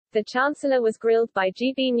The Chancellor was grilled by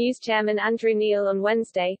GB News chairman Andrew Neil on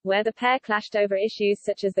Wednesday, where the pair clashed over issues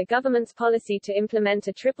such as the government's policy to implement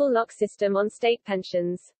a triple lock system on state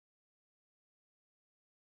pensions.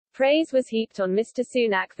 Praise was heaped on Mr.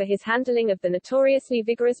 Sunak for his handling of the notoriously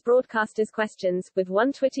vigorous broadcaster's questions, with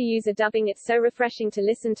one Twitter user dubbing it so refreshing to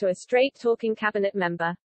listen to a straight-talking cabinet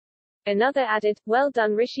member. Another added, "Well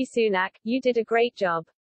done Rishi Sunak, you did a great job.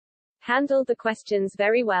 Handled the questions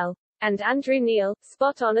very well." And Andrew Neil,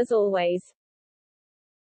 "Spot on as always."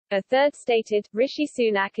 A third stated, "Rishi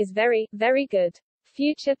Sunak is very, very good.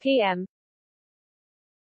 Future PM."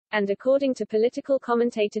 And according to political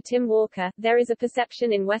commentator Tim Walker, there is a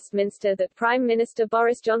perception in Westminster that Prime Minister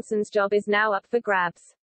Boris Johnson's job is now up for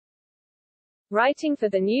grabs. Writing for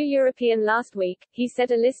The New European last week, he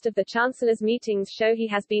said a list of the Chancellor's meetings show he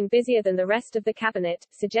has been busier than the rest of the cabinet,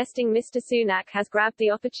 suggesting Mr. Sunak has grabbed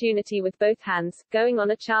the opportunity with both hands, going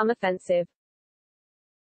on a charm offensive.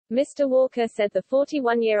 Mr. Walker said the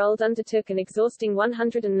 41-year-old undertook an exhausting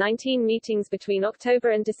 119 meetings between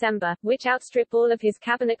October and December, which outstrip all of his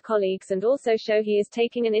cabinet colleagues and also show he is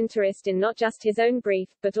taking an interest in not just his own brief,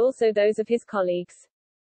 but also those of his colleagues.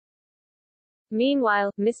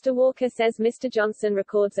 Meanwhile, Mr. Walker says Mr. Johnson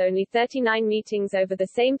records only 39 meetings over the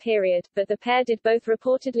same period, but the pair did both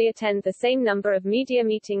reportedly attend the same number of media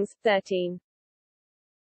meetings, 13.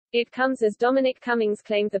 It comes as Dominic Cummings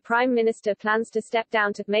claimed the Prime Minister plans to step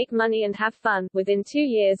down to make money and have fun, within 2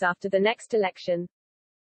 years after the next election.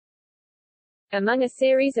 Among a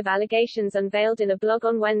series of allegations unveiled in a blog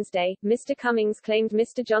on Wednesday, Mr. Cummings claimed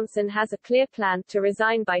Mr. Johnson has a clear plan to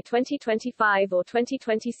resign by 2025 or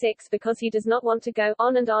 2026 because he does not want to go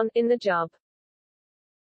on and on in the job.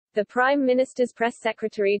 The Prime Minister's press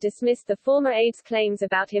secretary dismissed the former aide's claims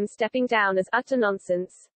about him stepping down as utter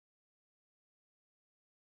nonsense.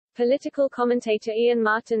 Political commentator Ian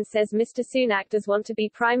Martin says Mr. Sunak does want to be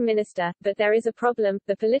Prime Minister, but there is a problem: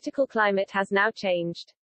 the political climate has now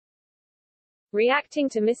changed. Reacting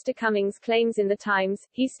to Mr. Cummings' claims in The Times,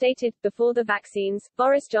 he stated, "Before the vaccines,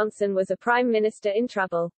 Boris Johnson was a Prime Minister in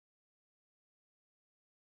trouble.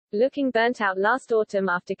 Looking burnt out last autumn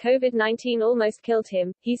after COVID-19 almost killed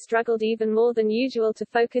him, he struggled even more than usual to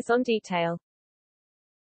focus on detail.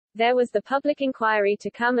 There was the public inquiry to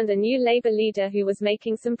come and a new Labour leader who was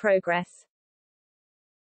making some progress.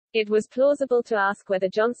 It was plausible to ask whether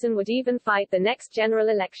Johnson would even fight the next general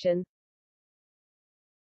election."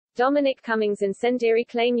 Dominic Cummings' incendiary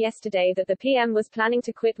claim yesterday that the PM was planning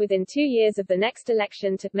to quit within 2 years of the next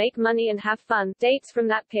election to make money and have fun dates from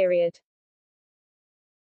that period.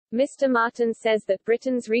 Mr. Martin says that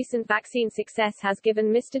Britain's recent vaccine success has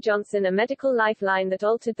given Mr. Johnson a medical lifeline that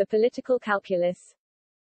altered the political calculus.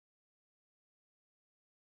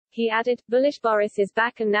 He added, "Bullish Boris is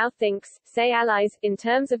back and now thinks, say allies, in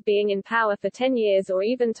terms of being in power for 10 years or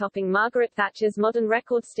even topping Margaret Thatcher's modern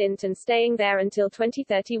record stint and staying there until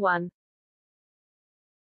 2031.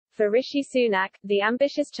 For Rishi Sunak, the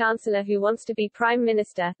ambitious Chancellor who wants to be Prime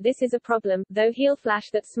Minister, this is a problem, though he'll flash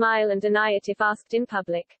that smile and deny it if asked in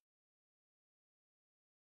public.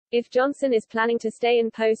 If Johnson is planning to stay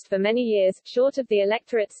in post for many years, short of the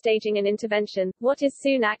electorate staging an intervention, what is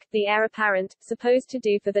Sunak, the heir apparent, supposed to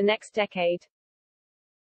do for the next decade?